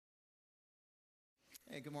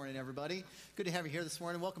Hey, good morning, everybody. Good to have you here this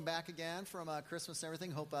morning. Welcome back again from Christmas and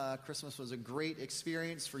everything. Hope Christmas was a great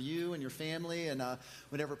experience for you and your family and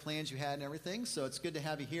whatever plans you had and everything. So it's good to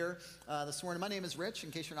have you here this morning. My name is Rich,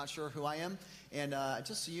 in case you're not sure who I am. And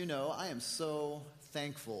just so you know, I am so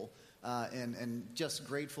thankful and just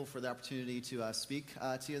grateful for the opportunity to speak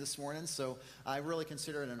to you this morning. So I really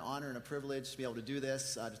consider it an honor and a privilege to be able to do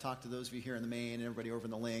this, to talk to those of you here in the main and everybody over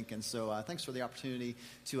in the link. And so thanks for the opportunity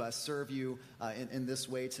to serve you in this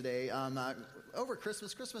way today. Over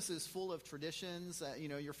Christmas is full of traditions.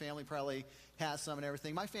 Your family probably has some and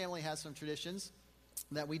everything. My family has some traditions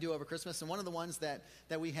that we do over Christmas, and one of the ones that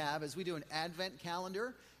we have is we do an Advent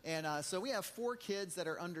calendar, and so we have 4 kids that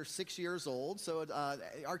are under 6 years old, so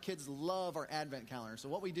our kids love our Advent calendar. So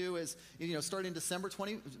what we do is, starting December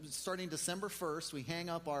 1st, we hang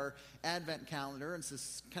up our Advent calendar, and it's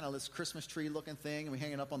this Christmas tree looking thing, and we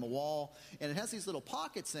hang it up on the wall, and it has these little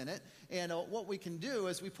pockets in it, and what we can do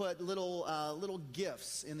is we put little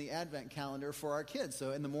gifts in the Advent calendar for our kids,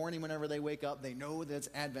 so in the morning whenever they wake up, they know that it's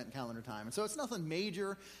Advent calendar time, and so it's nothing major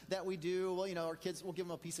that we do. Well, our kids, we'll give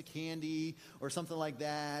them a piece of candy or something like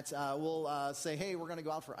that. We'll say, hey, we're going to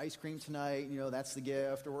go out for ice cream tonight. That's the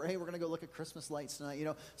gift. Or, hey, we're going to go look at Christmas lights tonight.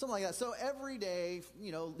 Something like that. So every day,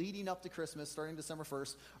 leading up to Christmas, starting December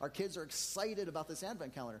 1st, our kids are excited about this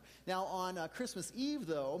Advent calendar. Now, on Christmas Eve,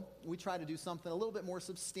 though, we try to do something a little bit more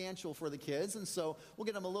substantial for the kids. And so we'll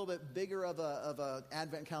get them a little bit bigger of a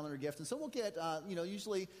Advent calendar gift. And so we'll get,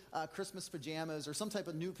 usually Christmas pajamas or some type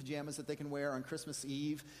of new pajamas that they can wear on Christmas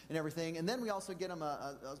Eve and everything. And then we also get them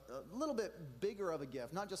a little bit bigger of a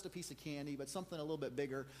gift, not just a piece of candy, but something a little bit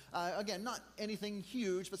bigger. Again, not anything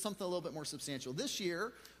huge, but something a little bit more substantial. This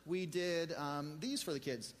year, we did these for the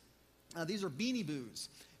kids. These are Beanie Boos.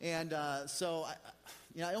 And so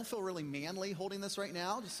I don't feel really manly holding this right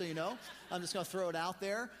now, just so you know. I'm just going to throw it out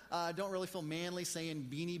there. I don't really feel manly saying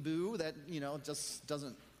Beanie Boo. That, just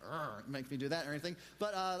doesn't make me do that or anything.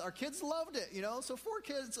 But our kids loved it, So 4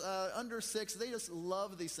 kids under 6, they just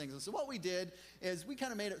love these things. And so what we did is we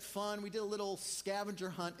kind of made it fun. We did a little scavenger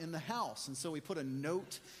hunt in the house. And so we put a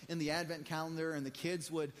note in the Advent calendar, and the kids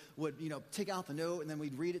would take out the note, and then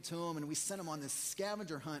we'd read it to them, and we sent them on this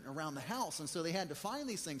scavenger hunt around the house. And so they had to find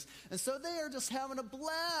these things. And so they are just having a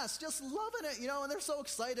blast, just loving it, and they're so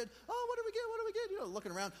excited. Oh, what do we get? What do we get?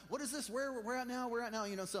 Looking around. What is this? Where we're at now? We're at now,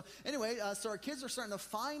 So anyway, so our kids are starting to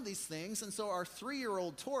find these things, and so our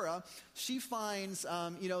 3-year-old Tora, she finds,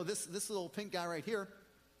 this little pink guy right here.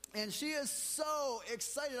 And she is so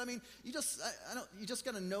excited. I mean, you just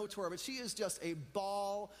got to know Tora, but she is just a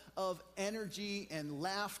ball of energy and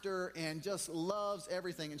laughter and just loves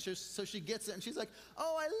everything. And so she gets it, and she's like,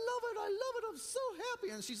 oh, I love it, I'm so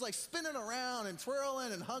happy. And she's like spinning around and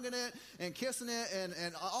twirling and hugging it and kissing it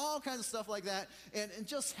and all kinds of stuff like that and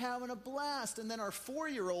just having a blast. And then our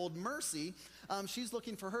 4-year-old Mercy, she's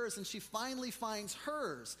looking for hers, and she finally finds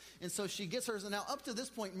hers. And so she gets hers. And now up to this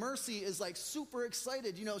point, Mercy is like super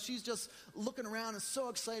excited. She's just looking around and so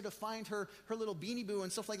excited to find her little Beanie Boo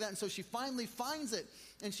and stuff like that. And so she finally finds it,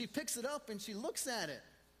 and she picks it up, and she looks at it.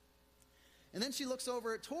 And then she looks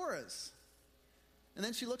over at Tora's. And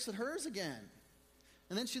then she looks at hers again.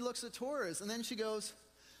 And then she looks at Tora's, and then she goes,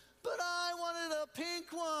 but I wanted a pink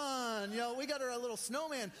one. We got her a little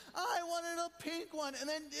snowman. I wanted a pink one. And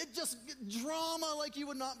then it just drama like you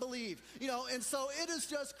would not believe. And so it is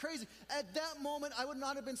just crazy. At that moment, I would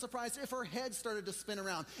not have been surprised if her head started to spin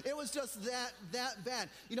around. It was just that bad.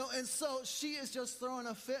 And so she is just throwing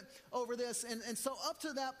a fit over this. And so up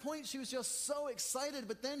to that point, she was just so excited.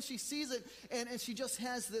 But then she sees it, and she just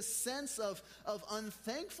has this sense of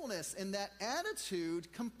unthankfulness. And that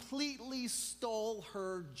attitude completely stole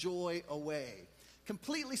her joy away.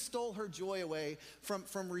 Completely stole her joy away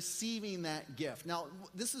from receiving that gift. Now,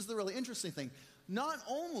 this is the really interesting thing. Not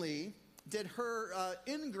only did her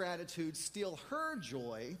ingratitude steal her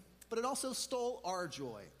joy, but it also stole our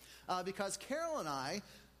joy. Because Carol and I,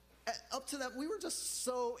 up to that, we were just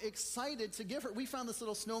so excited to give her. We found this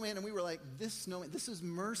little snowman, and we were like, this snowman, this is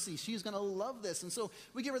Mercy. She's going to love this. And so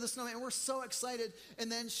we give her the snowman, and we're so excited.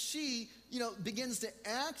 And then she, begins to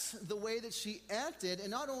act the way that she acted. And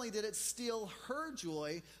not only did it steal her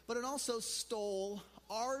joy, but it also stole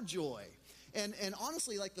our joy. And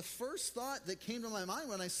honestly, like the first thought that came to my mind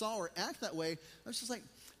when I saw her act that way, I was just like,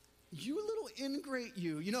 you little ingrate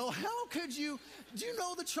you. How could you, do you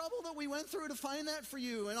know the trouble that we went through to find that for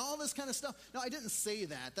you and all this kind of stuff? No, I didn't say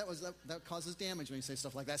that. That causes damage when you say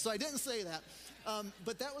stuff like that. So I didn't say that.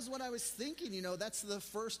 But that was what I was thinking, that's the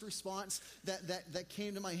first response that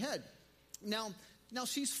came to my head. Now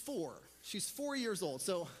she's 4. She's 4 years old.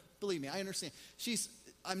 So believe me, I understand. She's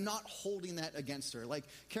I'm not holding that against her. Like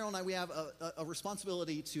Carol and I, we have a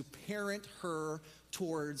responsibility to parent her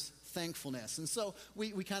towards thankfulness. And so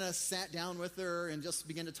we kind of sat down with her and just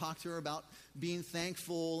began to talk to her about being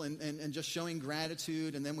thankful and just showing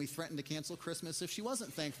gratitude. And then we threatened to cancel Christmas if she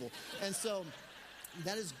wasn't thankful. And so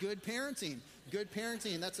that is good parenting. Good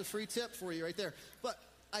parenting. That's a free tip for you right there. But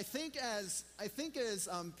I think as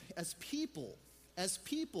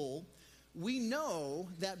people, we know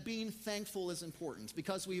that being thankful is important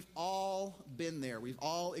because we've all been there. We've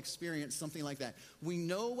all experienced something like that. We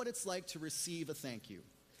know what it's like to receive a thank you.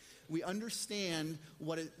 We understand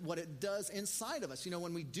what it does inside of us. You know,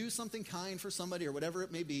 when we do something kind for somebody or whatever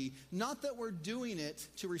it may be, not that we're doing it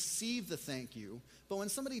to receive the thank you, but when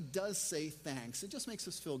somebody does say thanks, it just makes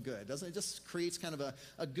us feel good, doesn't it? It just creates kind of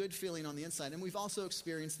a good feeling on the inside. And we've also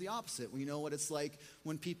experienced the opposite. We know what it's like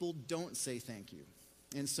when people don't say thank you.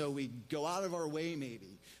 And so we go out of our way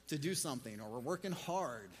maybe to do something, or we're working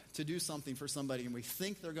hard to do something for somebody, and we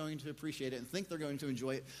think they're going to appreciate it and think they're going to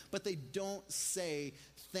enjoy it, but they don't say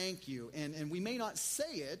thank you. And we may not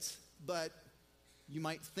say it, but you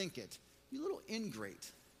might think it. You little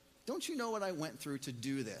ingrate. Don't you know what I went through to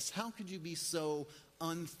do this? How could you be so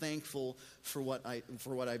unthankful for what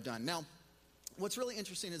I've done? Now, what's really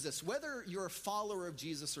interesting is this: whether you're a follower of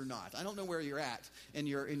Jesus or not, I don't know where you're at in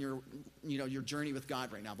your journey with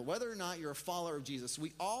God right now, but whether or not you're a follower of Jesus,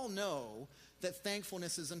 we all know that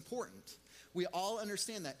thankfulness is important. We all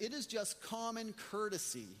understand that. It is just common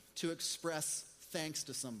courtesy to express thanks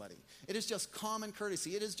to somebody. It is just common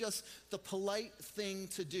courtesy. It is just the polite thing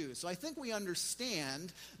to do. So I think we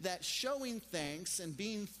understand that showing thanks and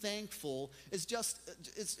being thankful is just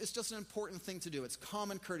an important thing to do. It's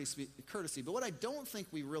common courtesy. But what I don't think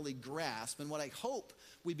we really grasp, and what I hope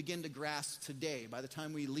we begin to grasp today, by the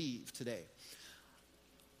time we leave today,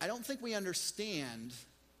 I don't think we understand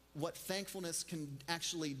what thankfulness can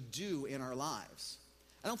actually do in our lives.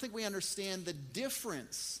 I don't think we understand the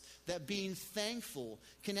difference that being thankful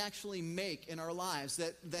can actually make in our lives,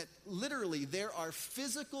 that literally there are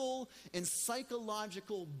physical and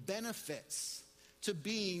psychological benefits to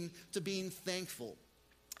being thankful.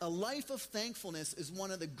 A life of thankfulness is one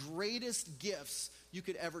of the greatest gifts you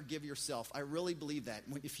could ever give yourself. I really believe that.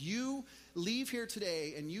 If you leave here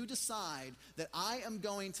today and you decide that I am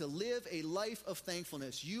going to live a life of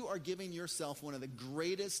thankfulness, you are giving yourself one of the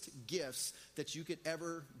greatest gifts that you could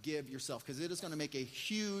ever give yourself, because it is going to make a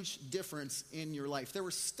huge difference in your life. There were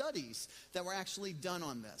studies that were actually done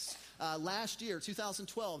on this. Last year,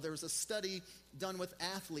 2012, there was a study done with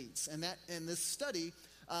athletes, and this study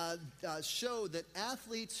showed that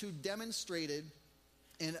athletes who demonstrated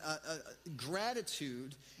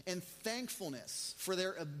gratitude and thankfulness for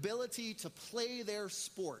their ability to play their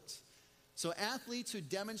sport. So athletes who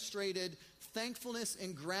demonstrated thankfulness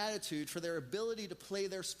and gratitude for their ability to play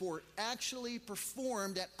their sport actually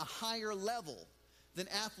performed at a higher level than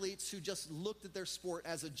athletes who just looked at their sport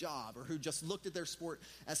as a job, or who just looked at their sport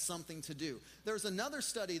as something to do. There's another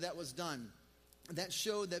study that was done that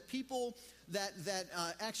showed that people that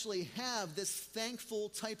actually have this thankful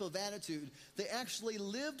type of attitude, they actually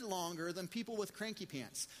lived longer than people with cranky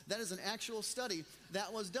pants. That is an actual study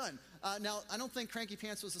that was done. Now, I don't think cranky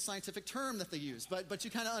pants was a scientific term that they used, but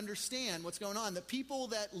you kind of understand what's going on. The people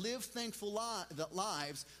that live thankful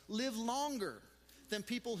lives live longer than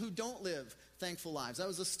people who don't live thankful lives. That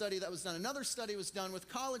was a study that was done. Another study was done with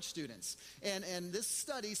college students. And this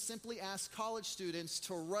study simply asked college students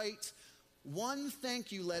to write one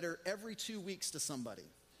thank you letter every 2 weeks to somebody.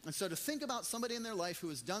 And so to think about somebody in their life who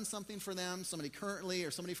has done something for them, somebody currently or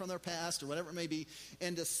somebody from their past or whatever it may be,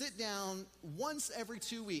 and to sit down once every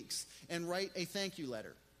 2 weeks and write a thank you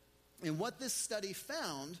letter. And what this study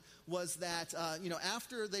found was that,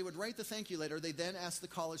 after they would write the thank you letter, they then asked the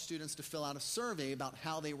college students to fill out a survey about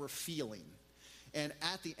how they were feeling. And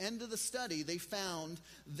at the end of the study, they found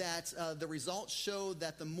that the results showed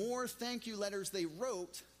that the more thank you letters they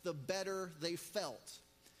wrote, the better they felt.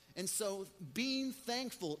 And so being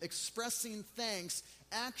thankful, expressing thanks,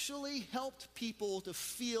 actually helped people to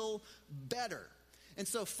feel better. And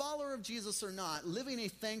so, follower of Jesus or not, living a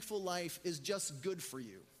thankful life is just good for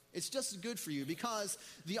you. It's just good for you, because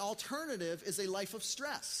the alternative is a life of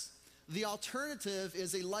stress. The alternative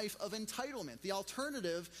is a life of entitlement. The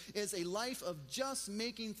alternative is a life of just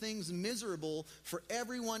making things miserable for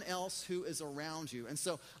everyone else who is around you. And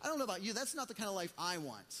so, I don't know about you, that's not the kind of life I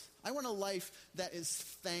want. I want a life that is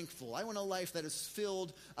thankful. I want a life that is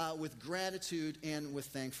filled with gratitude and with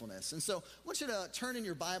thankfulness. And so, I want you to turn in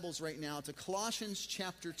your Bibles right now to Colossians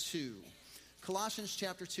chapter 2. Colossians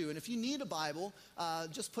chapter 2. And if you need a Bible,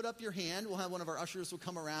 just put up your hand. We'll have one of our ushers will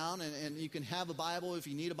come around, and you can have a Bible. If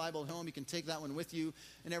you need a Bible at home, you can take that one with you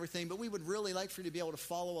and everything. But we would really like for you to be able to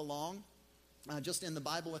follow along just in the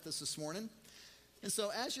Bible with us this morning. And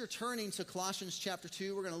so as you're turning to Colossians chapter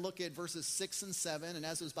 2, we're going to look at verses 6 and 7. And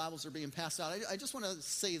as those Bibles are being passed out, I just want to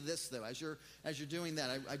say this, though, as you're doing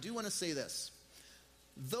that. I do want to say this.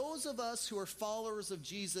 Those of us who are followers of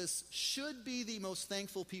Jesus should be the most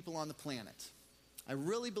thankful people on the planet. I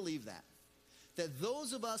really believe that. That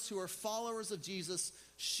those of us who are followers of Jesus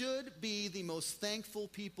should be the most thankful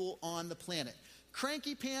people on the planet.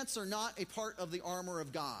 Cranky pants are not a part of the armor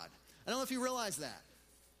of God. I don't know if you realize that.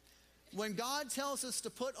 When God tells us to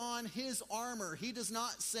put on his armor, he does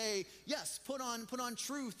not say, yes, put on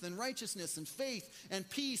truth and righteousness and faith and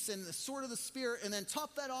peace and the sword of the Spirit, and then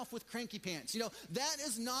top that off with cranky pants. That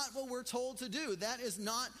is not what we're told to do. That is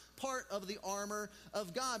not part of the armor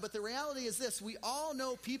of God. But the reality is this: we all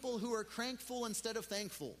know people who are crankful instead of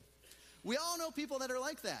thankful. We all know people that are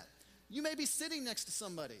like that. You may be sitting next to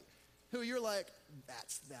somebody who you're like,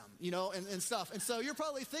 that's them, and stuff. And so you're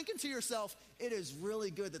probably thinking to yourself, it is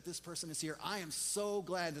really good that this person is here. I am so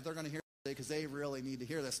glad that they're going to hear today because they really need to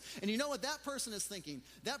hear this. And you know what that person is thinking?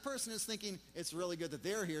 That person is thinking, it's really good that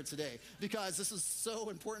they're here today because this is so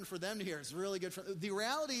important for them to hear. It's really good for them. The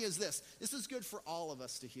reality is this is good for all of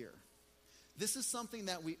us to hear. This is something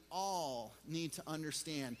that we all need to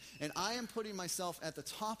understand. And I am putting myself at the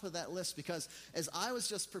top of that list because as I was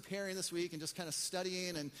just preparing this week and just kind of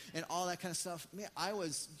studying and all that kind of stuff, man, I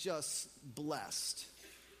was just blessed.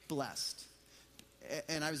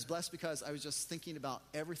 And I was blessed because I was just thinking about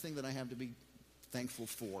everything that I have to be thankful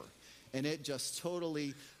for. And it just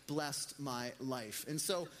totally blessed my life. And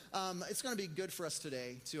so it's going to be good for us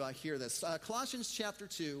today to hear this. Colossians chapter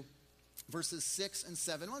 2. Verses 6 and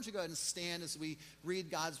 7. Why don't you go ahead and stand as we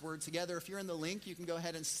read God's word together. If you're in the link, you can go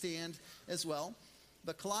ahead and stand as well.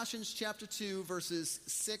 But Colossians chapter 2, verses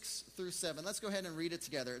 6 through 7. Let's go ahead and read it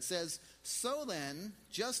together. It says, "So then,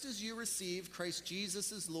 just as you received Christ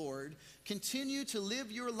Jesus as Lord, continue to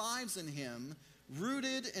live your lives in him,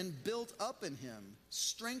 rooted and built up in him,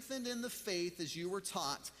 strengthened in the faith as you were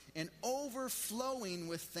taught, and overflowing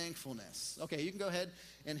with thankfulness." Okay, you can go ahead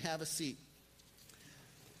and have a seat.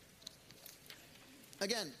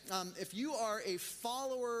 Again, if you're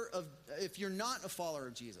not a follower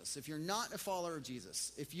of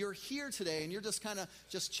Jesus, if you're here today and you're just kind of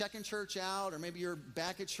just checking church out, or maybe you're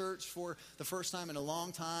back at church for the first time in a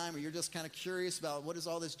long time, or you're just kind of curious about what is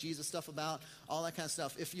all this Jesus stuff about, all that kind of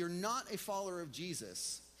stuff. If you're not a follower of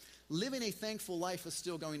Jesus, living a thankful life is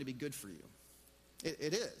still going to be good for you.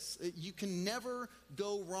 It is. You can never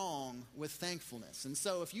go wrong with thankfulness. And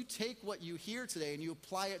so if you take what you hear today and you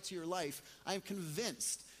apply it to your life, I'm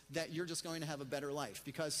convinced that you're just going to have a better life,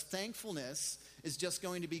 because thankfulness is just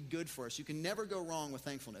going to be good for us. You can never go wrong with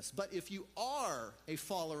thankfulness. But if you are a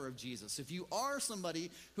follower of Jesus, if you are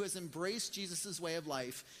somebody who has embraced Jesus' way of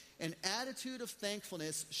life, an attitude of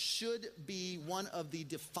thankfulness should be one of the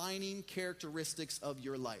defining characteristics of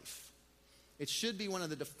your life. It should be one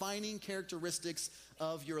of the defining characteristics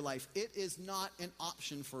of your life. It is not an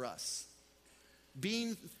option for us.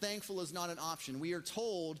 Being thankful is not an option. We are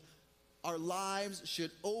told our lives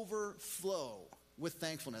should overflow with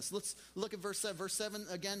thankfulness. Let's look at verse 7. Verse 7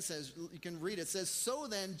 again says, you can read it. It says, "So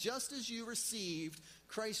then, just as you received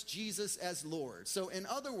Christ Jesus as Lord." So in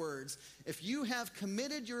other words, if you have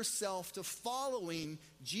committed yourself to following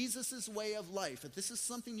Jesus' way of life, if this is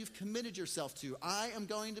something you've committed yourself to, I am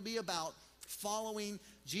going to be about following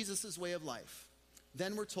Jesus' way of life,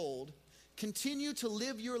 then we're told, continue to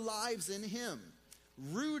live your lives in him,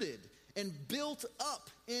 rooted and built up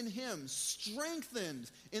in him,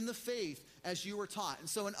 strengthened in the faith as you were taught. And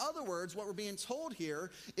so in other words, what we're being told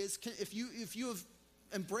here is if you have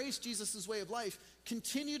embraced Jesus' way of life,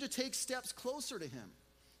 continue to take steps closer to him.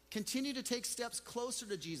 Continue to take steps closer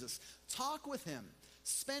to Jesus. Talk with him.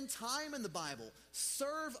 Spend time in the Bible.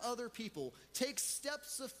 Serve other people. Take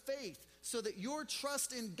steps of faith so that your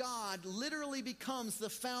trust in God literally becomes the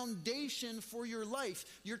foundation for your life.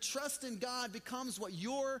 Your trust in God becomes what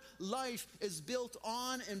your life is built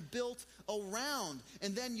on and built around.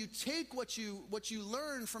 And then you take what you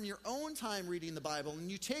learn from your own time reading the Bible,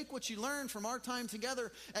 and you take what you learn from our time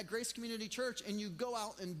together at Grace Community Church, and you go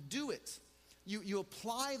out and do it. You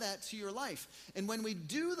apply that to your life. And when we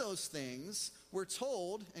do those things, we're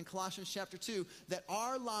told in Colossians chapter 2 that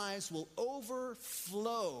our lives will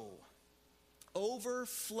overflow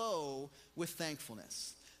with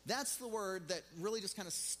thankfulness. That's the word that really just kind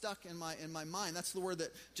of stuck in my mind. That's the word that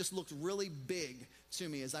just looked really big to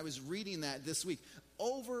me as I was reading that this week.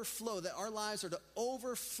 Overflow, that our lives are to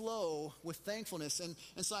overflow with thankfulness.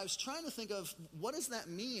 And so I was trying to think of, what does that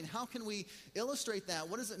mean? How can we illustrate that?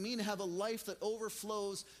 What does it mean to have a life that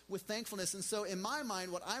overflows with thankfulness? And so in my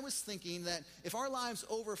mind, what I was thinking, that if our lives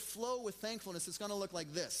overflow with thankfulness, it's going to look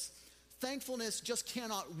like this. Thankfulness just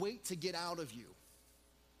cannot wait to get out of you.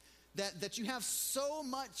 That you have so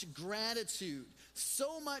much gratitude,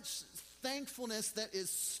 so much thankfulness that is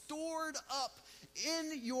stored up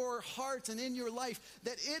in your heart and in your life,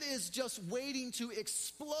 that it is just waiting to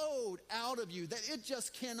explode out of you, that it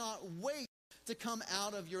just cannot wait to come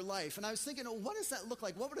out of your life. And I was thinking, what does that look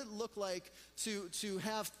like? What would it look like to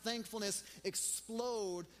have thankfulness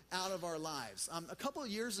explode out of our lives? A couple of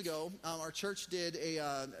years ago, our church did it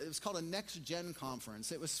was called a Next Gen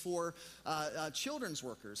conference. It was for children's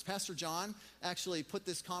workers. Pastor John actually put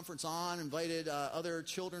this conference on, invited other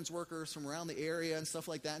children's workers from around the area and stuff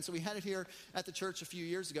like that. And so we had it here at the church a few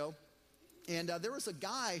years ago. And there was a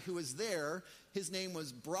guy who was there. His name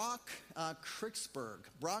was Brock Kritzberg,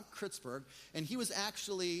 and he was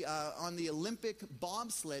actually on the Olympic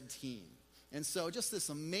bobsled team. And so just this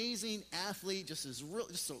amazing athlete, just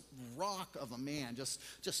a rock of a man, just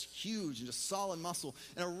huge and just solid muscle,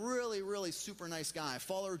 and a really, really super nice guy,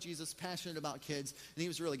 follower of Jesus, passionate about kids, and he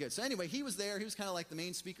was really good. So anyway, he was there. He was kind of like the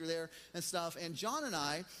main speaker there and stuff. And John and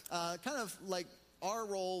I kind of like, our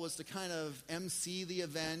role was to kind of MC the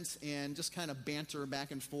event and just kind of banter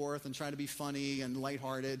back and forth and try to be funny and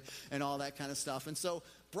lighthearted and all that kind of stuff. And so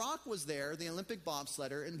Brock was there, the Olympic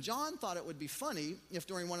bobsledder, and John thought it would be funny if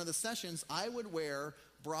during one of the sessions I would wear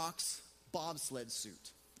Brock's bobsled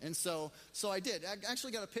suit. And so I did. I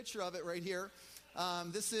actually got a picture of it right here.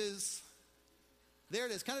 There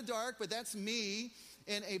it is, kind of dark, but that's me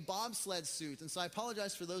in a bobsled suit. And so I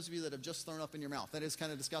apologize for those of you that have just thrown up in your mouth. That is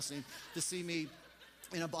kind of disgusting to see me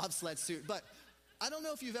in a bobsled suit. But I don't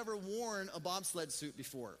know if you've ever worn a bobsled suit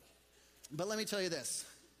before, but let me tell you this.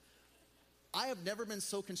 I have never been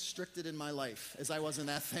so constricted in my life as I was in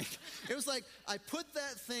that thing. It was like I put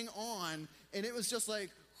that thing on, and it was just like,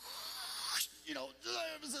 it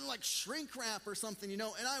was in like shrink wrap or something, and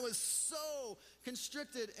I was so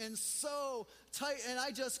constricted and so tight, and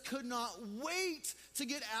I just could not wait to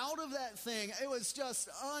get out of that thing. It was just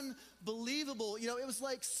unbelievable. It was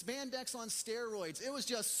like spandex on steroids. It was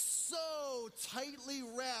just so tightly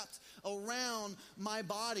wrapped around my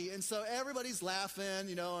body. And so everybody's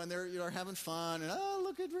laughing, and they're having fun, and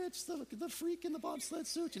look at Rich, look at the freak in the bobsled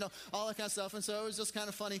suit, all that kind of stuff. And so it was just kind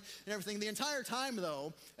of funny and everything. The entire time,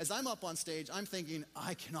 though, as I'm up on stage, I'm thinking,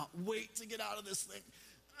 I cannot wait to get out of this thing.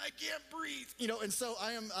 I can't breathe, and so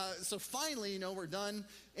I am, so finally, we're done,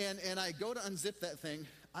 and I go to unzip that thing.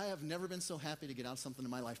 I have never been so happy to get out of something in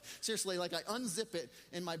my life. Seriously, like I unzip it,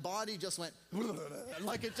 and my body just went,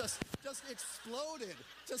 like it just exploded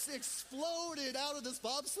out of this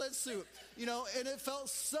bobsled suit, and it felt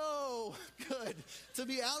so good to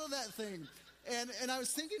be out of that thing. And I was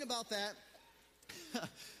thinking about that,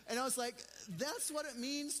 and I was like, that's what it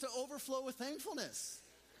means to overflow with thankfulness.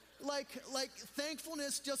 Like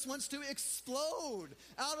thankfulness just wants to explode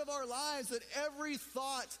out of our lives, that every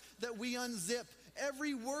thought that we unzip,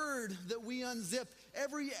 every word that we unzip,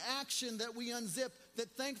 every action that we unzip,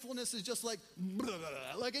 that thankfulness is just like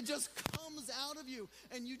it just comes out of you,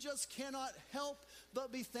 and you just cannot help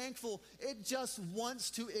but be thankful. It just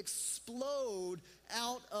wants to explode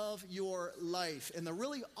out of your life. And the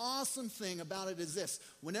really awesome thing about it is this: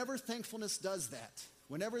 whenever thankfulness does that,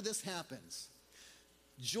 whenever this happens,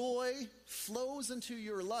 joy flows into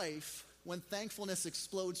your life when thankfulness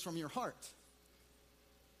explodes from your heart.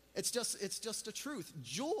 It's just a truth.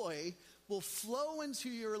 Joy will flow into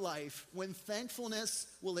your life when thankfulness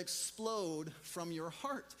will explode from your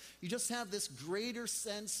heart. You just have this greater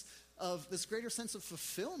sense of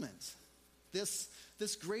fulfillment, this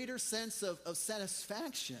greater sense of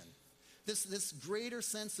satisfaction, this greater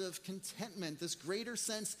sense of contentment, this greater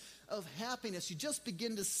sense of happiness. You just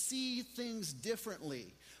begin to see things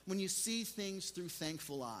differently when you see things through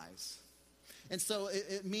thankful eyes. And so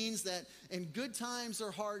it means that in good times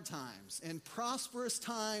or hard times, in prosperous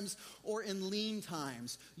times or in lean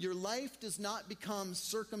times, your life does not become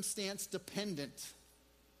circumstance dependent.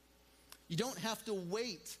 You don't have to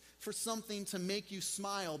wait for something to make you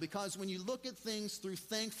smile, because when you look at things through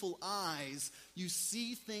thankful eyes, you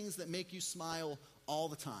see things that make you smile all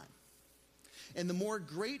the time. And the more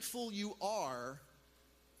grateful you are,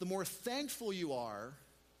 the more thankful you are,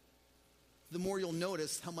 the more you'll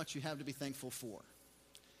notice how much you have to be thankful for.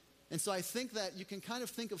 And so I think that you can kind of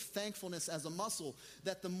think of thankfulness as a muscle,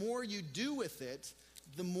 that the more you do with it,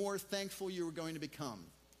 the more thankful you are going to become.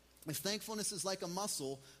 If thankfulness is like a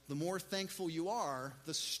muscle, the more thankful you are,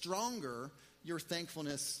 the stronger your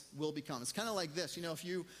thankfulness will become. It's kind of like this. If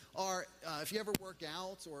you ever work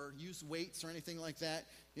out or use weights or anything like that,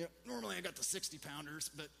 normally I got the 60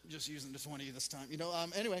 pounders, but just using the 20 this time.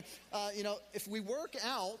 If we work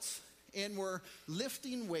out and we're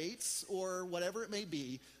lifting weights or whatever it may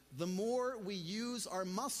be, the more we use our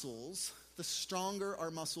muscles, the stronger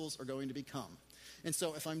our muscles are going to become. And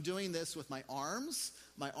so if I'm doing this with my arms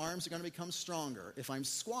are going to become stronger. If I'm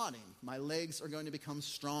squatting, my legs are going to become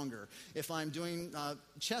stronger. If I'm doing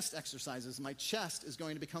chest exercises, my chest is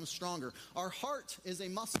going to become stronger. Our heart is a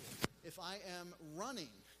muscle. If I am running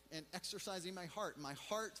and exercising my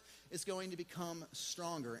heart is going to become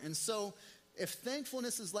stronger. And so if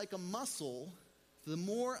thankfulness is like a muscle, the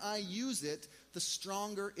more I use it, the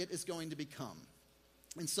stronger it is going to become.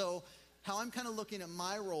 And so how I'm kind of looking at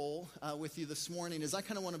my role with you this morning is I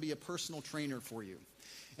kind of want to be a personal trainer for you.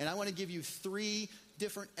 And I want to give you 3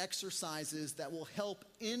 different exercises that will help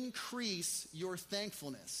increase your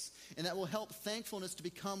thankfulness. And that will help thankfulness to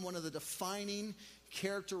become one of the defining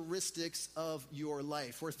characteristics of your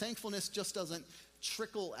life. Where thankfulness just doesn't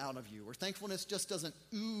trickle out of you. Where thankfulness just doesn't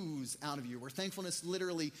ooze out of you. Where thankfulness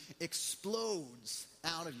literally explodes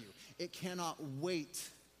out of you. It cannot wait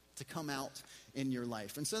to come out in your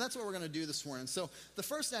life. And so that's what we're going to do this morning. So the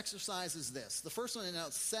first exercise is this. The first one, and now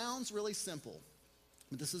it sounds really simple,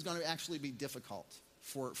 but this is going to actually be difficult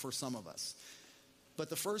for some of us. But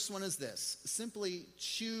the first one is this. Simply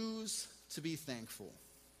choose to be thankful.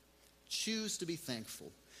 Choose to be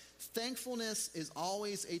thankful. Thankfulness is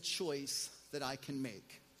always a choice that I can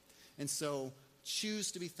make. And so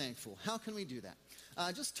choose to be thankful. How can we do that?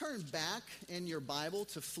 Just turn back in your Bible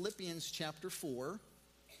to Philippians chapter 4. I'm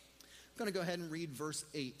going to go ahead and read verse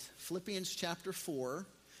 8. Philippians chapter 4,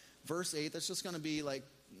 verse 8. That's just going to be like,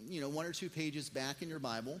 1 or 2 pages back in your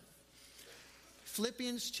Bible.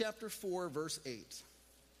 Philippians chapter 4, verse 8.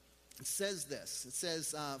 It says this. It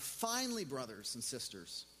says, finally, brothers and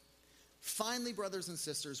sisters,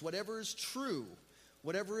 whatever is true,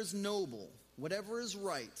 whatever is noble, whatever is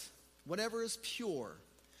right, whatever is pure,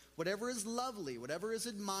 whatever is lovely, whatever is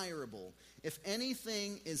admirable, if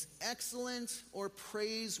anything is excellent or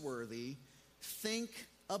praiseworthy, think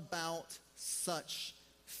about such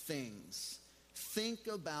things. Think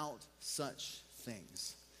about such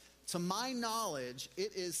things. To my knowledge,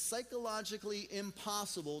 it is psychologically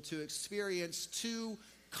impossible to experience 2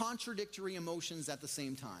 contradictory emotions at the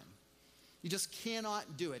same time. You just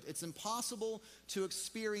cannot do it. It's impossible to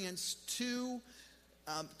experience 2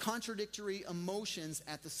 contradictory emotions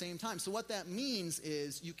at the same time. So what that means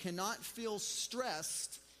is you cannot feel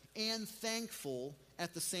stressed and thankful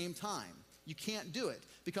at the same time. You can't do it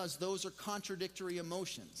because those are contradictory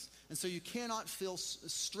emotions. And so you cannot feel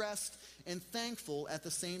stressed and thankful at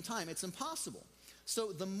the same time. It's impossible.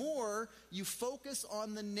 So the more you focus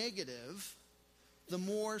on the negative, the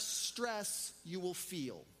more stress you will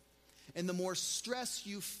feel. And the more stress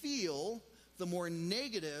you feel, the more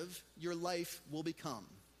negative your life will become.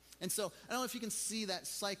 And so, I don't know if you can see that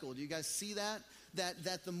cycle. Do you guys see that?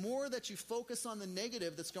 That the more that you focus on the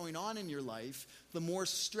negative that's going on in your life, the more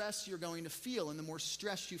stress you're going to feel. And the more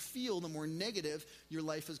stress you feel, the more negative your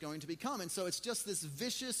life is going to become. And so it's just this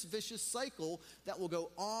vicious cycle that will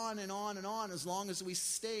go on and on and on as long as we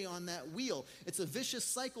stay on that wheel. It's a vicious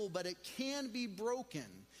cycle, but it can be broken.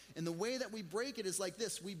 And the way that we break it is like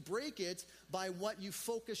this. We break it by what you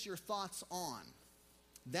focus your thoughts on.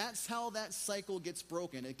 That's how that cycle gets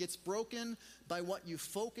broken. It gets broken by what you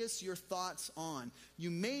focus your thoughts on.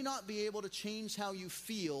 You may not be able to change how you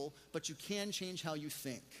feel, but you can change how you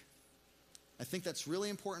think. I think that's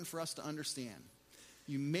really important for us to understand.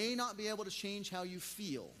 You may not be able to change how you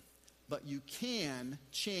feel, but you can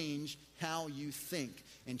change how you think.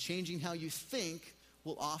 And changing how you think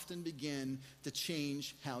will often begin to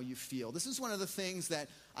change how you feel. This is one of the things that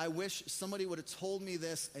I wish somebody would have told me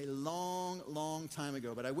this a long time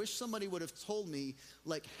ago. But I wish somebody would have told me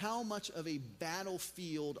like how much of a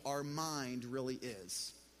battlefield our mind really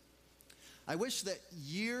is. I wish that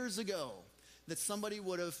years ago that somebody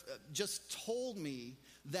would have just told me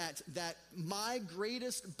that my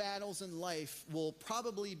greatest battles in life will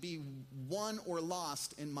probably be won or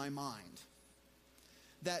lost in my mind.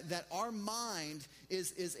 that our mind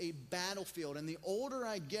is a battlefield. And the older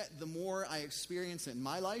I get, the more I experience it in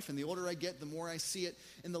my life. And the older I get, the more I see it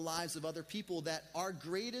in the lives of other people, that our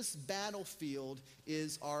greatest battlefield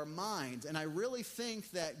is our mind. And I really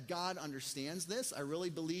think that God understands this. I really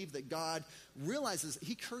believe that God realizes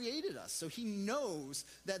he created us. So he knows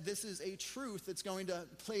that this is a truth that's going to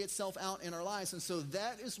play itself out in our lives. And so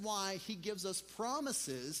that is why he gives us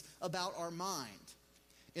promises about our mind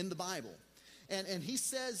in the Bible. And he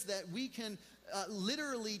says that we can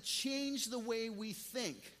literally change the way we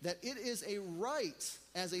think, that it is a right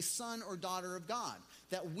as a son or daughter of God,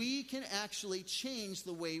 that we can actually change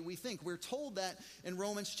the way we think. We're told that in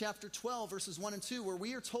Romans chapter 12, verses 1 and 2, where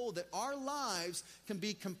we are told that our lives can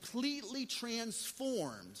be completely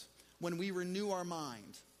transformed when we renew our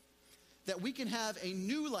mind. That we can have a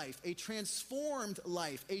new life, a transformed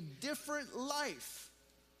life, a different life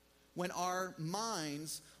when our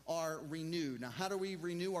minds are renewed. Now, how do we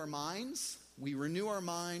renew our minds? We renew our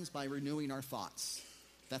minds by renewing our thoughts.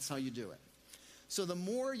 That's how you do it. So the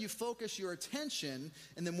more you focus your attention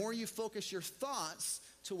and the more you focus your thoughts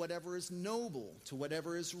to whatever is noble, to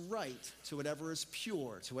whatever is right, to whatever is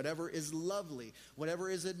pure, to whatever is lovely, whatever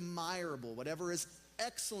is admirable, whatever is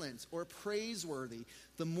excellent or praiseworthy,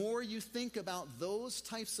 the more you think about those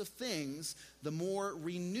types of things, the more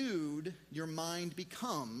renewed your mind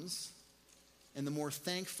becomes, and the more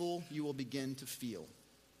thankful you will begin to feel.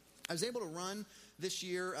 I was able to run this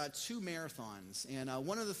year 2 marathons, and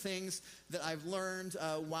one of the things that I've learned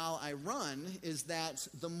while I run is that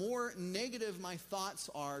the more negative my thoughts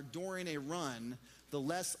are during a run, the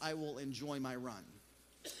less I will enjoy my run.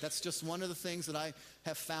 That's just one of the things that I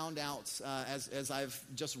have found out as I've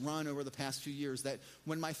just run over the past few years, that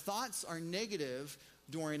when my thoughts are negative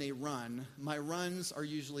during a run, my runs are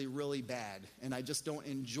usually really bad, and I just don't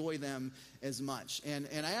enjoy them as much. And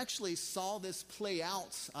I actually saw this play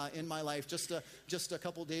out in my life just a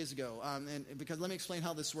couple days ago. And because let me explain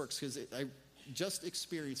how this works, because I just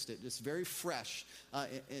experienced it. It's very fresh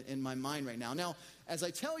in my mind right now. Now, as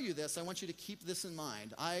I tell you this, I want you to keep this in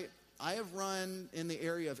mind. I have run in the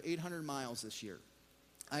area of 800 miles this year.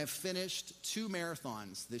 I have finished 2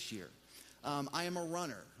 marathons this year. I am a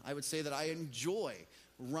runner. I would say that I enjoy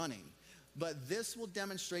running. But this will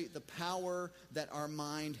demonstrate the power that our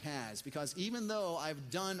mind has. Because even though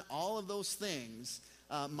I've done all of those things,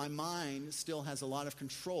 my mind still has a lot of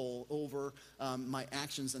control over my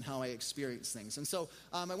actions and how I experience things. And so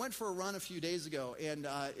I went for a run a few days ago, and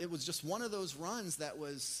it was just one of those runs that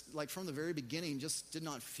was, like, from the very beginning, just did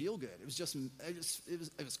not feel good. It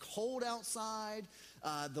was cold outside.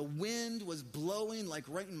 The wind was blowing, like,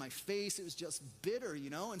 right in my face. It was just bitter, you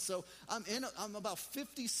know. And so I'm about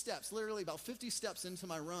 50 steps, literally about 50 steps into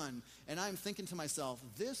my run, and I'm thinking to myself,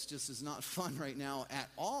 this just is not fun right now at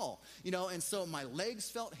all, you know. And so my legs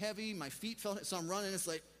felt heavy, my feet felt heavy, so I'm running, it's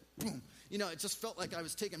like, boom. You know, it just felt like I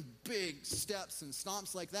was taking big steps and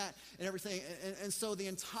stomps like that and everything. And so the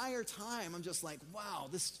entire time, I'm just like, wow,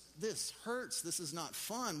 this hurts. This is not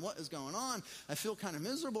fun. What is going on? I feel kind of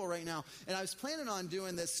miserable right now. And I was planning on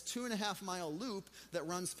doing this 2.5-mile loop that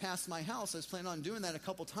runs past my house. I was planning on doing that a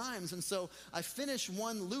couple times. And so I finished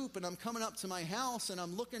one loop, and I'm coming up to my house, and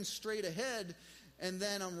I'm looking straight ahead. And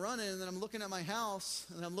then I'm running, and then I'm looking at my house,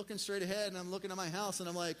 and I'm looking straight ahead, and I'm looking at my house, and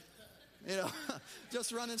I'm like, you know,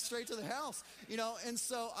 just running straight to the house, you know. And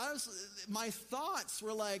so my thoughts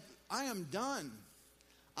were like, I am done.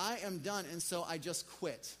 And so I just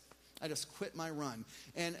quit. I just quit my run.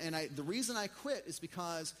 And the reason I quit is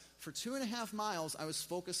because for 2.5 miles, I was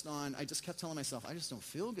focused on, I just kept telling myself, I just don't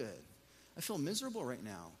feel good. I feel miserable right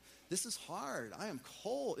now. This is hard. I am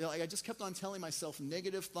cold. You know, like, I just kept on telling myself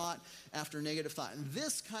negative thought after negative thought. And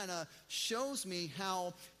this kind of shows me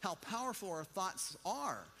how powerful our thoughts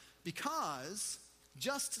are. Because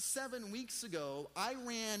just 7 weeks ago, I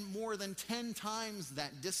ran more than 10 times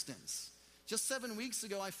that distance. Just 7 weeks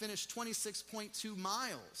ago, I finished 26.2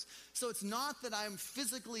 miles. So it's not that I'm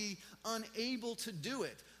physically unable to do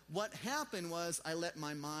it. What happened was I let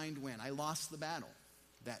my mind win. I lost the battle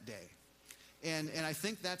that day. And I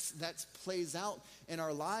think that plays out in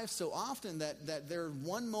our lives so often that there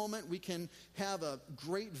one moment we can have a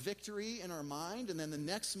great victory in our mind, and then the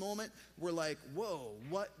next moment we're like, whoa,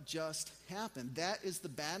 what just happened? That is the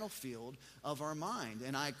battlefield of our mind.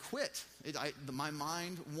 And I quit. My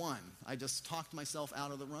mind won. I just talked myself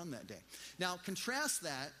out of the run that day. Now, contrast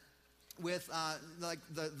that with like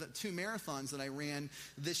the 2 marathons that I ran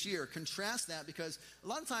this year. Contrast that, because a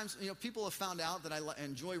lot of times, people have found out that I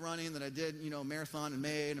enjoy running, that I did, a marathon in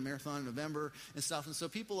May and a marathon in November and stuff. And so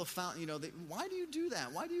people have found, why do you do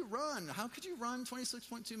that? Why do you run? How could you run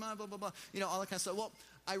 26.2 miles, blah, blah, blah, all that kind of stuff. Well,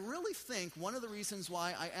 I really think one of the reasons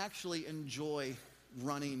why I actually enjoy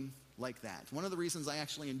running like that, one of the reasons I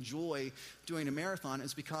actually enjoy doing a marathon,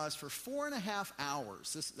 is because for 4.5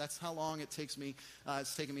 hours, that's how long it's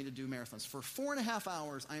taken me to do marathons. For 4.5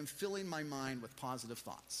 hours, I am filling my mind with positive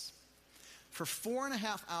thoughts. For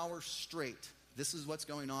 4.5 hours straight, this is what's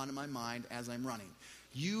going on in my mind as I'm running.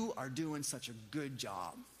 You are doing such a good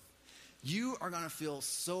job. You are going to feel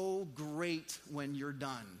so great when you're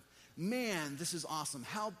done. Man, this is awesome.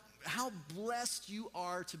 How blessed you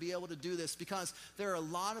are to be able to do this, because there are a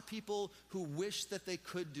lot of people who wish that they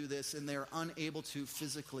could do this and they're unable to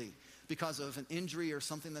physically because of an injury or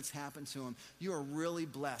something that's happened to them. You are really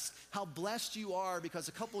blessed. How blessed you are, because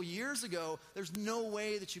a couple years ago, there's no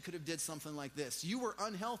way that you could have did something like this. You were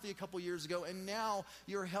unhealthy a couple years ago, and now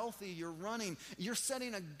you're healthy, you're running. You're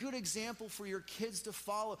setting a good example for your kids to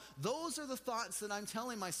follow. Those are the thoughts that I'm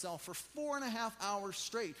telling myself for 4.5 hours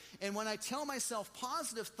straight. And when I tell myself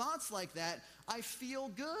positive thoughts like that, I feel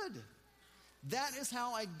good. That is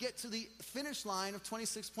how I get to the finish line of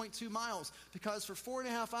 26.2 miles, because for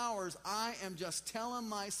 4.5 hours, I am just telling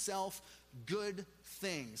myself good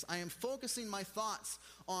things. I am focusing my thoughts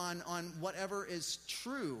on whatever is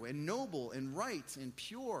true and noble and right and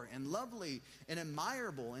pure and lovely and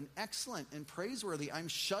admirable and excellent and praiseworthy. I'm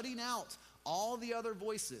shutting out all the other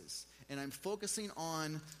voices, and I'm focusing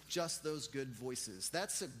on just those good voices.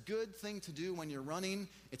 That's a good thing to do when you're running.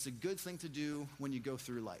 It's a good thing to do when you go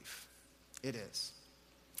through life. It is.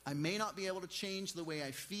 I may not be able to change the way I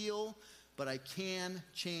feel, but I can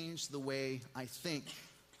change the way I think.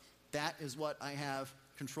 That is what I have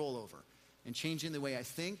control over. And changing the way I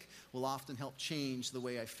think will often help change the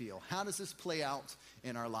way I feel. How does this play out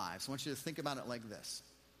in our lives? I want you to think about it like this.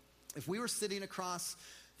 If we were sitting across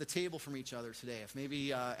the table from each other today, if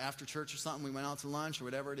maybe after church or something we went out to lunch or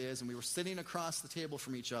whatever it is, and we were sitting across the table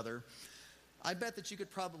from each other, I bet that you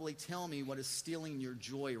could probably tell me what is stealing your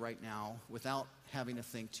joy right now without having to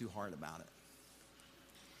think too hard about it.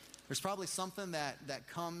 There's probably something that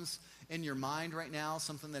comes in your mind right now,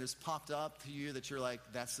 something that has popped up to you that you're like,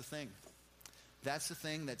 that's the thing. That's the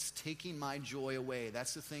thing that's taking my joy away.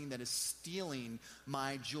 That's the thing that is stealing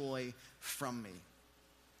my joy from me.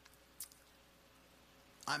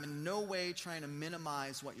 I'm in no way trying to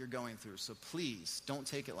minimize what you're going through, so please don't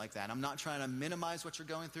take it like that. I'm not trying to minimize what you're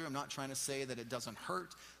going through. I'm not trying to say that it doesn't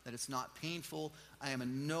hurt, that it's not painful. I am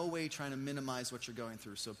in no way trying to minimize what you're going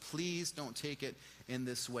through, so please don't take it in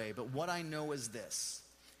this way. But what I know is this: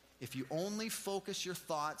 if you only focus your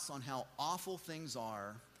thoughts on how awful things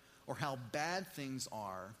are, or how bad things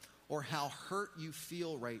are, or how hurt you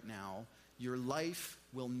feel right now, your life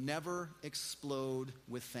will never explode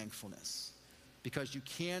with thankfulness. Because you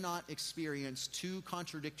cannot experience two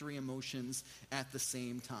contradictory emotions at the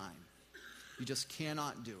same time. You just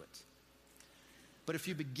cannot do it. But if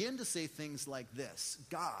you begin to say things like this: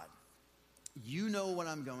 God, you know what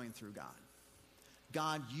I'm going through, God.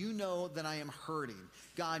 God, you know that I am hurting.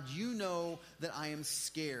 God, you know that I am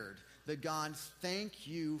scared. But God, thank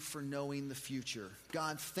you for knowing the future.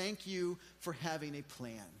 God, thank you for having a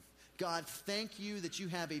plan. God, thank you that you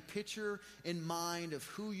have a picture in mind of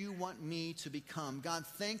who you want me to become. God,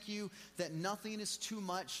 thank you that nothing is too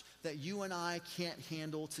much that you and I can't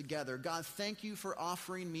handle together. God, thank you for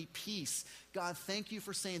offering me peace. God, thank you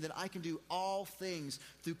for saying that I can do all things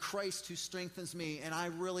through Christ who strengthens me, and I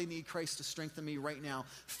really need Christ to strengthen me right now.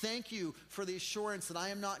 Thank you for the assurance that I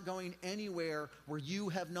am not going anywhere where you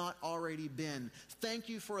have not already been. Thank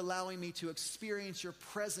you for allowing me to experience your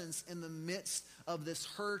presence in the midst of this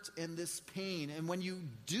hurt and this pain. And when you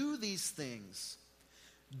do these things,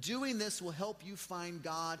 doing this will help you find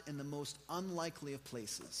God in the most unlikely of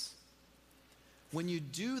places. When you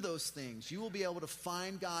do those things, you will be able to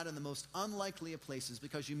find God in the most unlikely of places,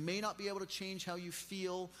 because you may not be able to change how you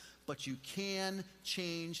feel, but you can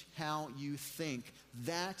change how you think.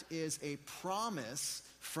 That is a promise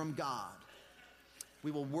from God.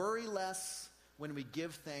 We will worry less when we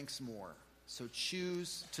give thanks more. So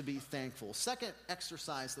choose to be thankful. Second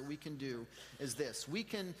exercise that we can do is this. We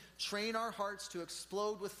can train our hearts to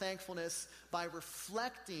explode with thankfulness by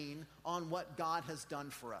reflecting on what God has done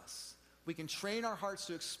for us. We can train our hearts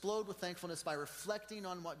to explode with thankfulness by reflecting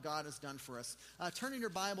on what God has done for us. Turn in your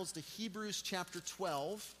Bibles to Hebrews chapter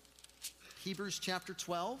 12. Hebrews chapter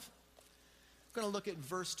 12. I'm going to look at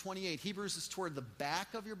verse 28. Hebrews is toward the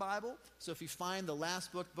back of your Bible. So if you find the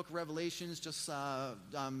last book of Revelations, just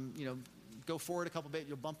go forward a couple bit.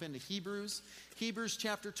 You'll bump into Hebrews. Hebrews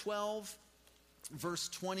chapter 12, verse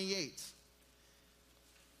 28.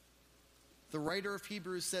 The writer of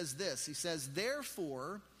Hebrews says this. He says,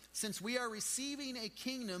 therefore, since we are receiving a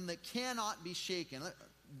kingdom that cannot be shaken.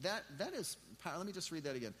 That is, let me just read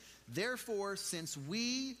that again. Therefore, since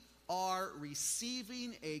we are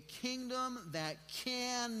receiving a kingdom that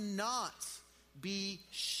cannot be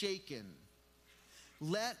shaken,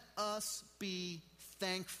 let us be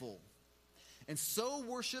thankful and so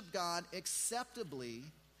worship God acceptably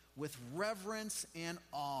with reverence and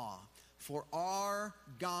awe. For our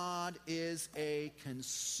God is a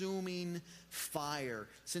consuming fire.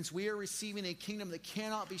 Since we are receiving a kingdom that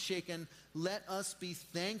cannot be shaken, let us be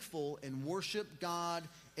thankful and worship God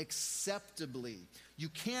acceptably. You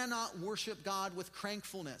cannot worship God with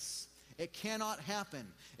crankfulness. It cannot happen.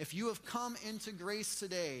 If you have come into grace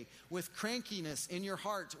today with crankiness in your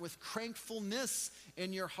heart, with crankfulness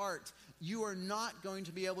in your heart, you are not going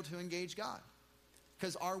to be able to engage God.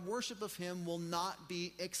 Because our worship of him will not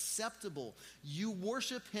be acceptable. You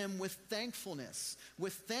worship him with thankfulness.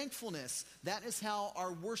 With thankfulness, that is how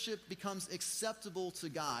our worship becomes acceptable to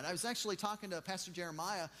God. I was actually talking to Pastor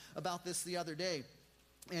Jeremiah about this the other day.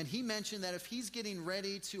 And he mentioned that if he's getting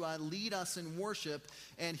ready to lead us in worship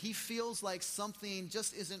and he feels like something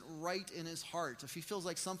just isn't right in his heart, if he feels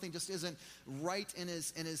like something just isn't right in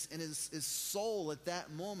his soul at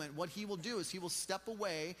that moment, what he will do is he will step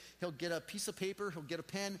away, he'll get a piece of paper, he'll get a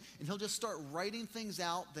pen, and he'll just start writing things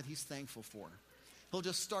out that he's thankful for. He'll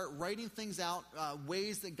just start writing things out,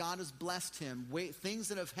 ways that God has blessed him, things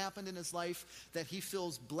that have happened in his life that he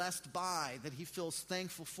feels blessed by, that he feels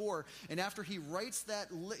thankful for. And after he writes that,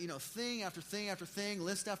 thing after thing after thing,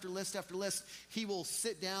 list after list after list, he will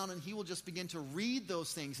sit down and he will just begin to read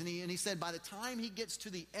those things. And he said by the time he gets to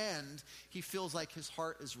the end, he feels like his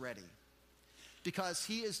heart is ready. Because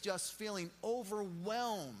he is just feeling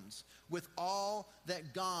overwhelmed with all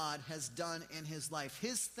that God has done in his life.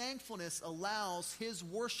 His thankfulness allows his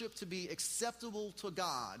worship to be acceptable to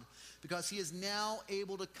God because he is now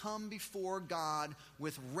able to come before God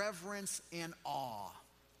with reverence and awe.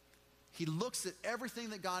 He looks at everything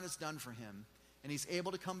that God has done for him, and he's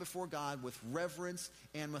able to come before God with reverence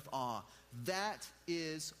and with awe. That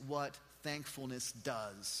is what thankfulness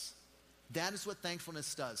does. That is what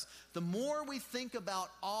thankfulness does. The more we think about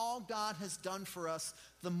all God has done for us,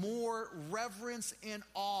 the more reverence and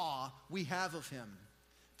awe we have of him.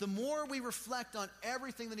 The more we reflect on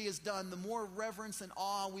everything that he has done, the more reverence and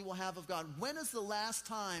awe we will have of God. When is the last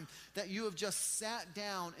time that you have just sat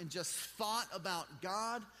down and just thought about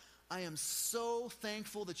God? I am so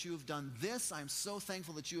thankful that you have done this. I am so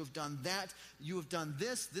thankful that you have done that. You have done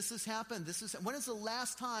this. This has happened. When is the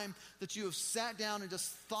last time that you have sat down and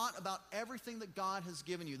just thought about everything that God has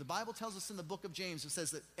given you? The Bible tells us in the book of James, it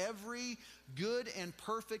says that every good and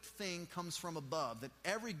perfect thing comes from above. That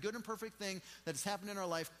every good and perfect thing that has happened in our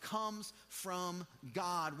life comes from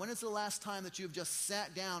God. When is the last time that you have just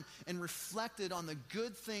sat down and reflected on the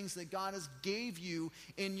good things that God has gave you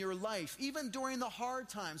in your life? Even during the hard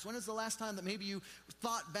times, when is the last time that maybe you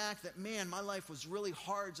thought back that, man, my life was really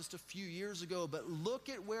hard just a few years ago, but look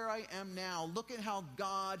at where I am now. Look at how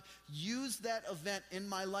God used that event in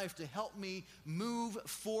my life to help me move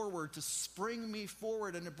forward, to spring me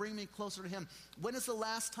forward, and to bring me closer to him. When is the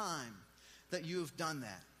last time that you have done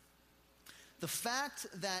that? The fact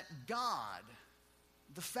that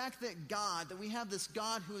we have this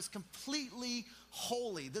God who is completely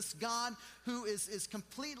holy, this God who is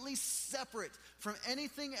completely separate from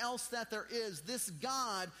anything else that there is, this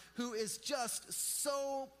God who is just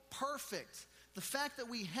so perfect. The fact that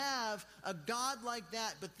we have a God like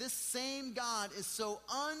that, but this same God is so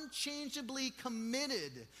unchangeably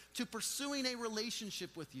committed to pursuing a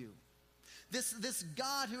relationship with you. This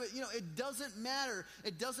God who, it doesn't matter.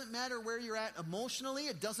 It doesn't matter where you're at emotionally.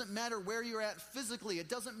 It doesn't matter where you're at physically. It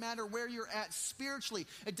doesn't matter where you're at spiritually.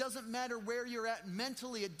 It doesn't matter where you're at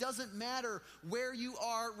mentally. It doesn't matter where you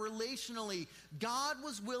are relationally. God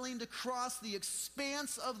was willing to cross the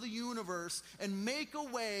expanse of the universe and make a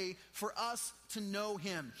way for us to know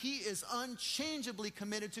him. He is unchangeably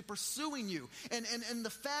committed to pursuing you. And the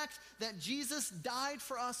fact that Jesus died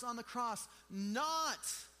for us on the cross,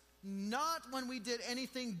 not when we did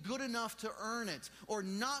anything good enough to earn it, or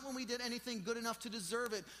not when we did anything good enough to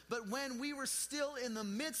deserve it, but when we were still in the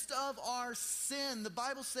midst of our sin. The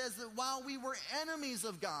Bible says that while we were enemies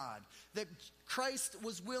of God, that Christ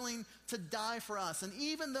was willing to die for us. And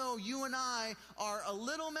even though you and I are a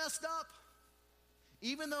little messed up,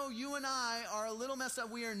 Even though you and I are a little messed up,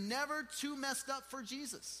 we are never too messed up for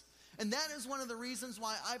Jesus. And that is one of the reasons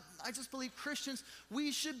why I just believe Christians,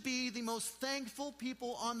 we should be the most thankful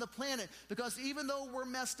people on the planet. Because even though we're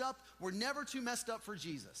messed up, we're never too messed up for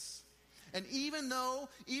Jesus. And even though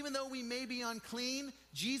we may be unclean,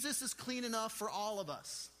 Jesus is clean enough for all of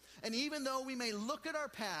us. And even though we may look at our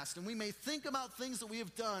past and we may think about things that we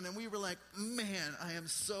have done and we were like, man, I am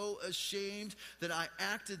so ashamed that I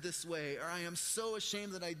acted this way, or I am so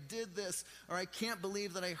ashamed that I did this, or I can't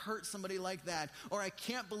believe that I hurt somebody like that, or I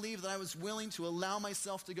can't believe that I was willing to allow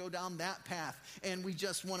myself to go down that path, and we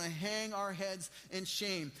just want to hang our heads in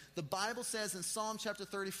shame. The Bible says in Psalm chapter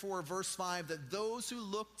 34, verse 5, that those who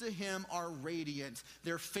look to him are radiant.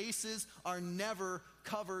 Their faces are never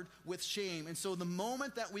covered with shame. And so the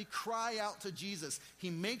moment that we cry out to Jesus, he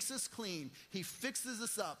makes us clean, he fixes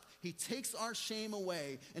us up, he takes our shame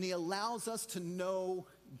away, and he allows us to know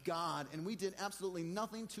God. And we did absolutely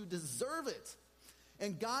nothing to deserve it.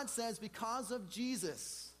 And God says, because of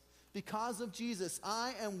Jesus,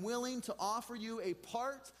 I am willing to offer you a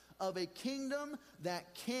part of a kingdom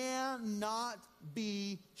that cannot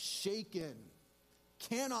be shaken.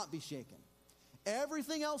 Cannot be shaken.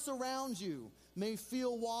 Everything else around you may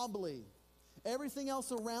feel wobbly. Everything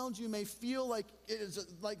else around you may feel like it is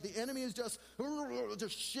like the enemy is just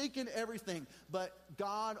shaking everything. But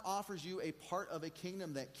God offers you a part of a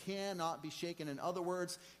kingdom that cannot be shaken. In other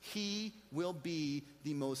words, he will be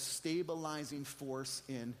the most stabilizing force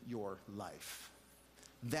in your life.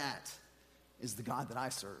 That is the God that I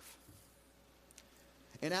serve.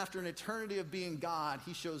 And after an eternity of being God,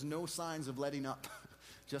 he shows no signs of letting up,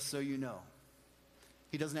 just so you know.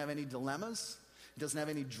 He doesn't have any dilemmas. He doesn't have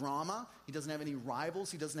any drama. He doesn't have any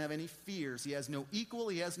rivals. He doesn't have any fears. He has no equal.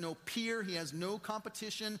 He has no peer. He has no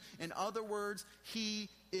competition. In other words, he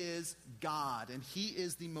is God, and he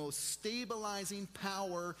is the most stabilizing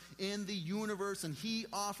power in the universe, and he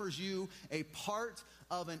offers you a part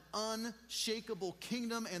of an unshakable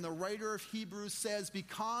kingdom. And the writer of Hebrews says,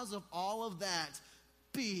 because of all of that,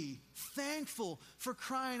 be thankful. For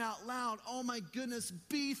crying out loud. Oh my goodness,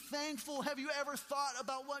 be thankful. Have you ever thought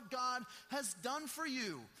about what God has done for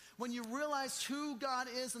you? When you realize who God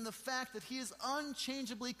is and the fact that he is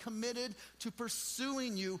unchangeably committed to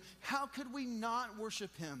pursuing you, how could we not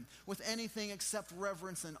worship him with anything except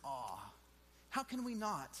reverence and awe? How can we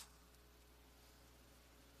not?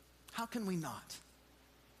 How can we not?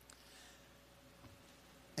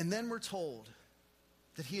 And then we're told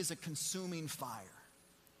that he is a consuming fire.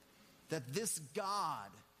 That this God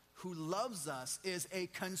who loves us is a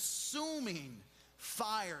consuming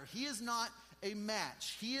fire. He is not a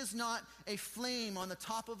match. He is not a flame on the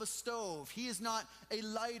top of a stove. He is not a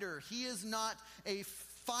lighter. He is not a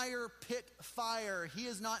fire pit fire. He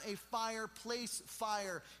is not a fireplace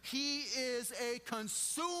fire. He is a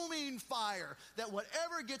consuming fire that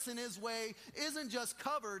whatever gets in his way isn't just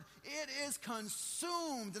covered, it is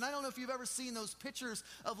consumed. And I don't know if you've ever seen those pictures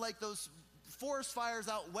of like those forest fires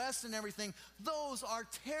out west and everything. Those are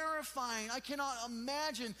terrifying. I cannot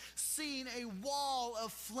imagine seeing a wall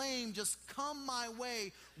of flame just come my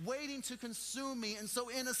way, waiting to consume me. And so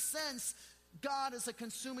in a sense, God is a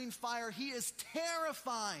consuming fire. He is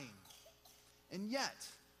terrifying. And yet,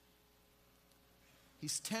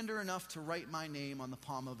 he's tender enough to write my name on the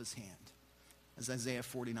palm of his hand, as Isaiah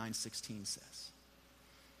 49:16 says.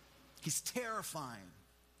 He's terrifying.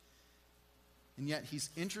 And yet he's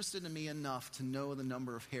interested in me enough to know the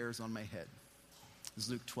number of hairs on my head, as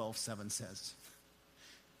Luke 12:7 says.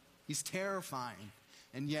 He's terrifying,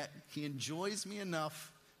 and yet he enjoys me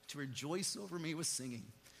enough to rejoice over me with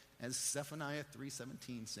singing, as Zephaniah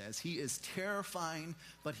 3:17 says. He is terrifying,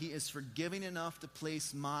 but he is forgiving enough to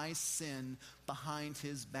place my sin behind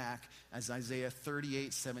his back, as Isaiah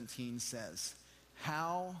 38:17 says.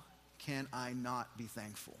 How can I not be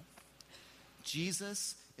thankful?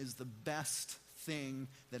 Jesus is the best thing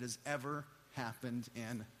that has ever happened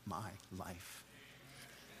in my life.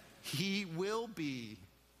 He will be,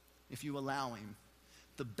 if you allow him,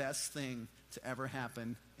 the best thing to ever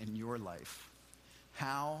happen in your life.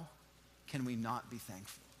 How can we not be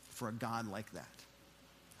thankful for a God like that?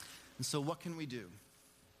 And so what can we do?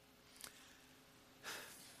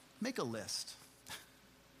 Make a list.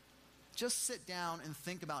 Just sit down and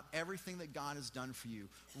think about everything that God has done for you.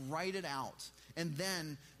 Write it out. And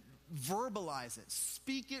then verbalize it.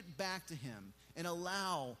 Speak it back to him. And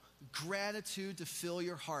allow gratitude to fill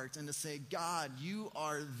your heart. And to say, God, you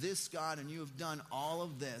are this God and you have done all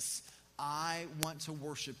of this. I want to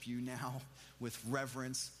worship you now with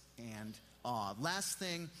reverence and awe. Last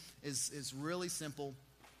thing is really simple.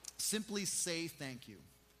 Simply say thank you.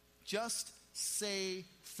 Just say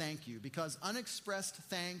thank you, because unexpressed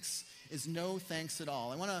thanks is no thanks at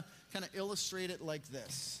all. I want to kind of illustrate it like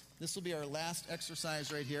this. This will be our last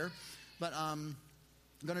exercise right here. But I'm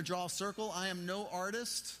going to draw a circle. I am no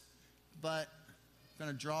artist, but I'm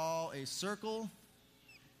going to draw a circle.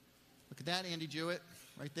 Look at that, Andy Jewett,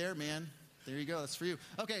 right there, man. There you go. That's for you.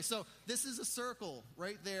 Okay, so this is a circle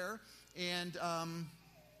right there. And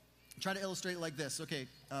try to illustrate it like this. Okay,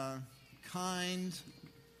 kind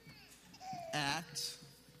act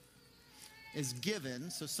is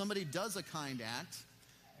given. So somebody does a kind act.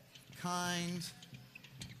 Kind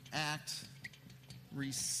act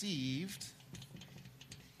received.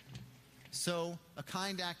 So a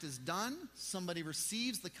kind act is done. Somebody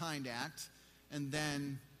receives the kind act. And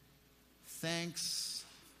then thanks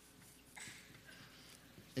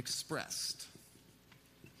expressed.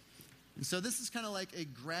 And so this is kind of like a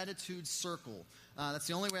gratitude circle. That's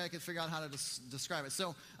the only way I can figure out how to describe it.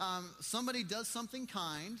 So somebody does something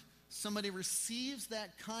kind, somebody receives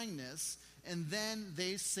that kindness, and then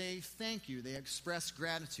they say thank you. They express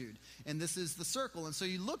gratitude. And this is the circle. And so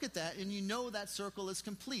you look at that, and you know that circle is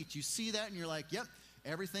complete. You see that, and you're like, yep,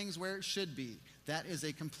 everything's where it should be. That is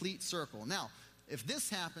a complete circle. Now, if this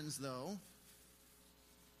happens, though,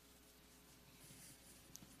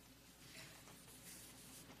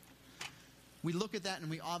 we look at that and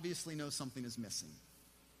we obviously know something is missing.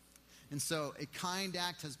 And so a kind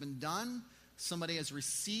act has been done. Somebody has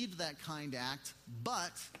received that kind act,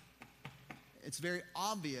 but it's very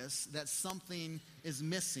obvious that something is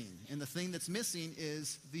missing. And the thing that's missing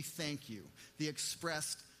is the thank you, the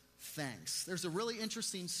expressed thanks. There's a really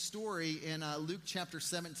interesting story in Luke chapter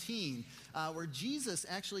 17 where Jesus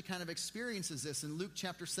actually kind of experiences this in Luke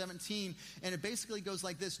chapter 17, and it basically goes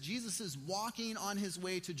like this. Jesus is walking on his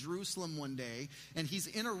way to Jerusalem one day, and he's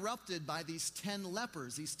interrupted by these 10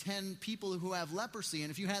 lepers, these 10 people who have leprosy.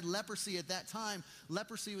 And if you had leprosy at that time,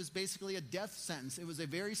 leprosy was basically a death sentence. It was a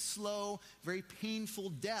very slow, very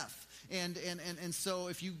painful death. And so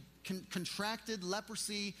if you contracted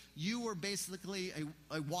leprosy, you were basically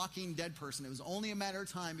a walking dead person. It was only a matter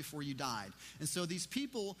of time before you died. And so these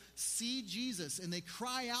people see Jesus and they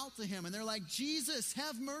cry out to him and they're like, Jesus,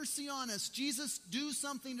 have mercy on us. Jesus, do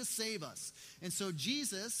something to save us. And so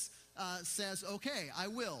Jesus says, okay, I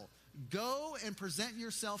will. Go and present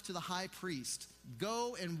yourself to the high priest.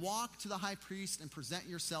 Go and walk to the high priest and present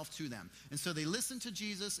yourself to them. And so they listen to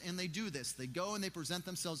Jesus and they do this. They go and they present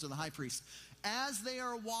themselves to the high priest. As they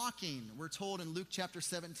are walking, we're told in Luke chapter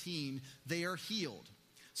 17, they are healed.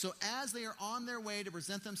 So as they are on their way to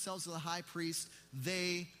present themselves to the high priest,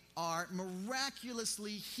 they are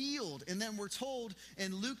miraculously healed. And then we're told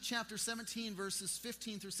in Luke chapter 17, verses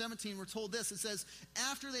 15 through 17, we're told this. It says,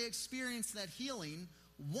 after they experienced that healing,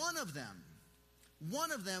 one of them,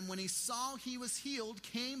 when he saw he was healed,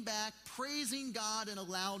 came back praising God in a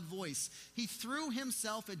loud voice. He threw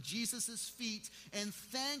himself at Jesus' feet and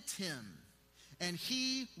thanked him. And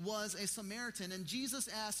he was a Samaritan. And Jesus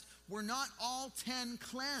asked, were not all 10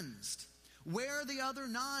 cleansed? Where are the other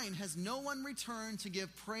 9? Has no one returned to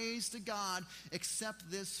give praise to God except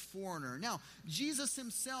this foreigner? Now, Jesus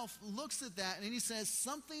himself looks at that and he says,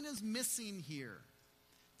 something is missing here.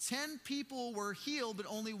 10 people were healed, but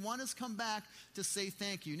only one has come back to say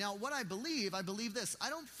thank you. Now, what I believe this. I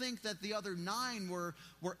don't think that the other 9 were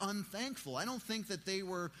unthankful. I don't think that they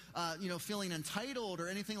were, feeling entitled or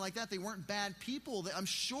anything like that. They weren't bad people. I'm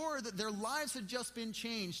sure that their lives had just been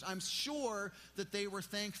changed. I'm sure that they were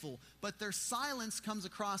thankful. But their silence comes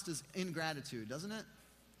across as ingratitude, doesn't it?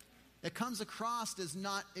 It comes across as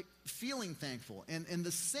not feeling thankful. And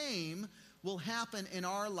the same will happen in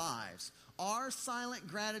our lives. Our silent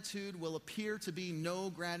gratitude will appear to be no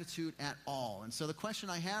gratitude at all. And so the question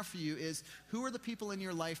I have for you is, who are the people in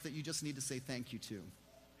your life that you just need to say thank you to?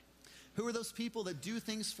 Who are those people that do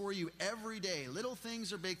things for you every day? Little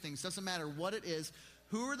things or big things, doesn't matter what it is.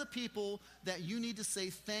 Who are the people that you need to say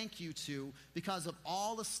thank you to because of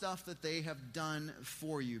all the stuff that they have done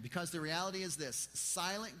for you? Because the reality is this,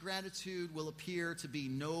 silent gratitude will appear to be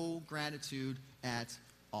no gratitude at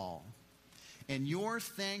all. And your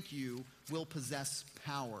thank you will possess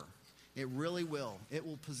power. It really will. It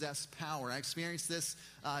will possess power. I experienced this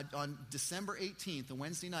on December 18th, a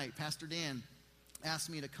Wednesday night. Pastor Dan asked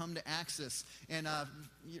me to come to Axis. And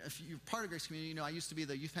if you're part of Grace Community, you know I used to be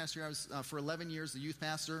the youth pastor. I was for 11 years the youth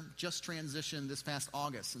pastor, just transitioned this past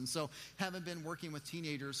August. And so haven't been working with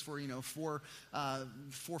teenagers for, 4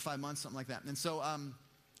 or 5 months, something like that. And so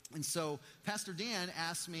And so Pastor Dan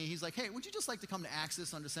asked me, he's like, hey, would you just like to come to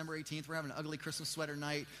Axis on December 18th? We're having an ugly Christmas sweater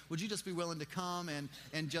night. Would you just be willing to come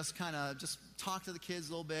and just kind of just talk to the kids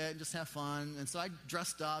a little bit and just have fun? And so I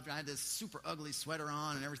dressed up, and I had this super ugly sweater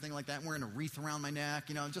on and everything like that, and wearing a wreath around my neck,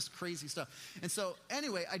 just crazy stuff. And so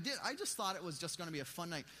anyway, I just thought it was just going to be a fun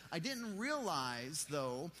night. I didn't realize,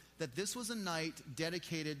 though, that this was a night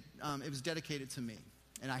dedicated, it was dedicated to me.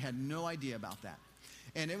 And I had no idea about that.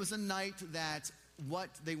 And it was a night that what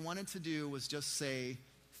they wanted to do was just say,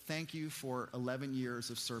 thank you for 11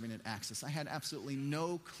 years of serving at Axis. I had absolutely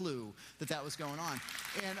no clue that that was going on.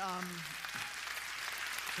 And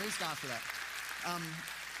praise God for that.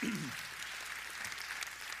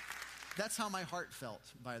 That's how my heart felt,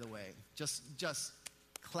 by the way. Just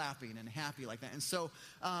clapping and happy like that. And so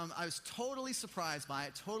I was totally surprised by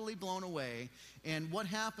it, totally blown away. And what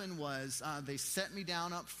happened was they set me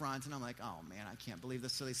down up front, and I'm like, oh man, I can't believe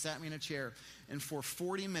this. So they sat me in a chair, and for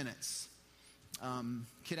 40 minutes,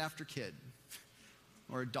 kid after kid,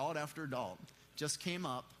 or adult after adult, just came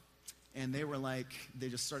up, and they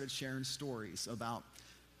just started sharing stories about,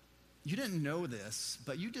 you didn't know this,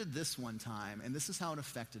 but you did this one time, and this is how it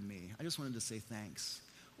affected me. I just wanted to say thanks.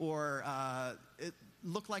 Or it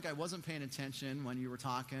looked like I wasn't paying attention when you were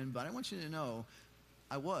talking, but I want you to know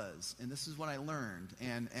I was, and this is what I learned.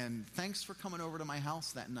 And thanks for coming over to my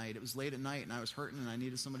house that night. It was late at night, and I was hurting, and I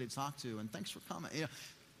needed somebody to talk to, and thanks for coming.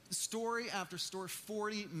 Story after story,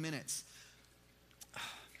 40 minutes.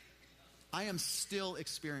 I am still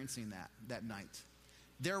experiencing that night.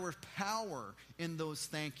 There was power in those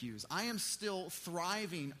thank yous. I am still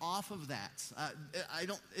thriving off of that.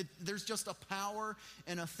 There's just a power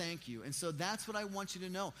and a thank you. And so that's what I want you to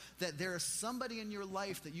know, that there is somebody in your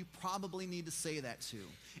life that you probably need to say that to.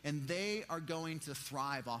 And they are going to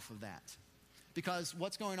thrive off of that. Because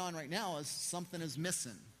what's going on right now is something is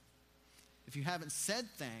missing. If you haven't said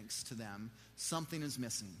thanks to them, something is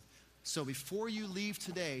missing. So before you leave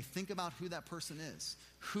today, think about who that person is.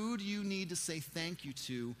 Who do you need to say thank you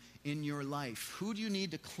to in your life? Who do you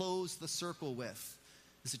need to close the circle with?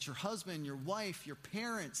 Is it your husband, your wife, your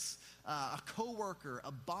parents, a coworker,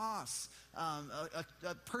 a boss,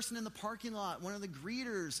 a person in the parking lot, one of the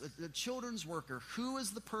greeters, a children's worker? Who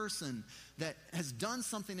is the person that has done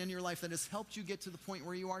something in your life that has helped you get to the point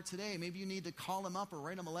where you are today? Maybe you need to call them up or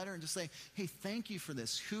write them a letter and just say, hey, thank you for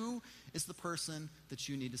this. Who is the person that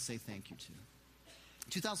you need to say thank you to?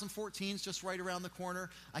 2014 is just right around the corner.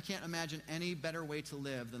 I can't imagine any better way to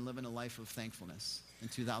live than living a life of thankfulness in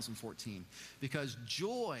 2014, because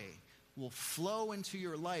joy will flow into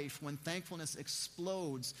your life when thankfulness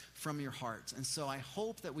explodes from your heart. And so I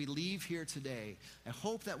hope that we leave here today. I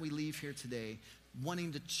hope that we leave here today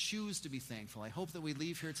wanting to choose to be thankful. I hope that we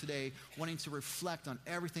leave here today wanting to reflect on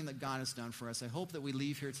everything that God has done for us. I hope that we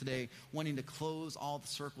leave here today wanting to close all the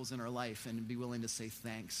circles in our life and be willing to say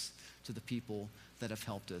thanks to the people that have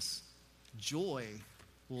helped us. Joy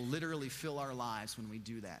will literally fill our lives when we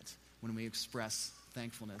do that, when we express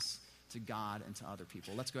thankfulness to God and to other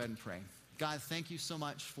people. Let's go ahead and pray. God, thank you so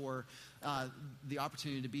much for the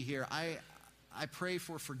opportunity to be here. I pray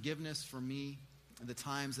for forgiveness for me, the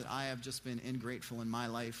times that I have just been ingrateful in my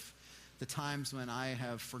life, the times when I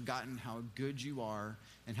have forgotten how good you are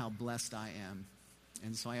and how blessed I am.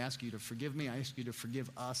 And so I ask you to forgive me. I ask you to forgive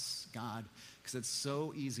us, God, because it's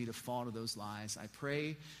so easy to fall to those lies. I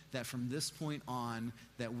pray that from this point on,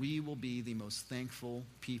 that we will be the most thankful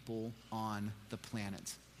people on the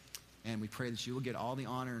planet. And we pray that you will get all the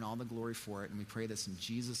honor and all the glory for it. And we pray this in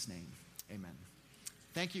Jesus' name. Amen.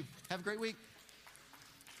 Thank you. Have a great week.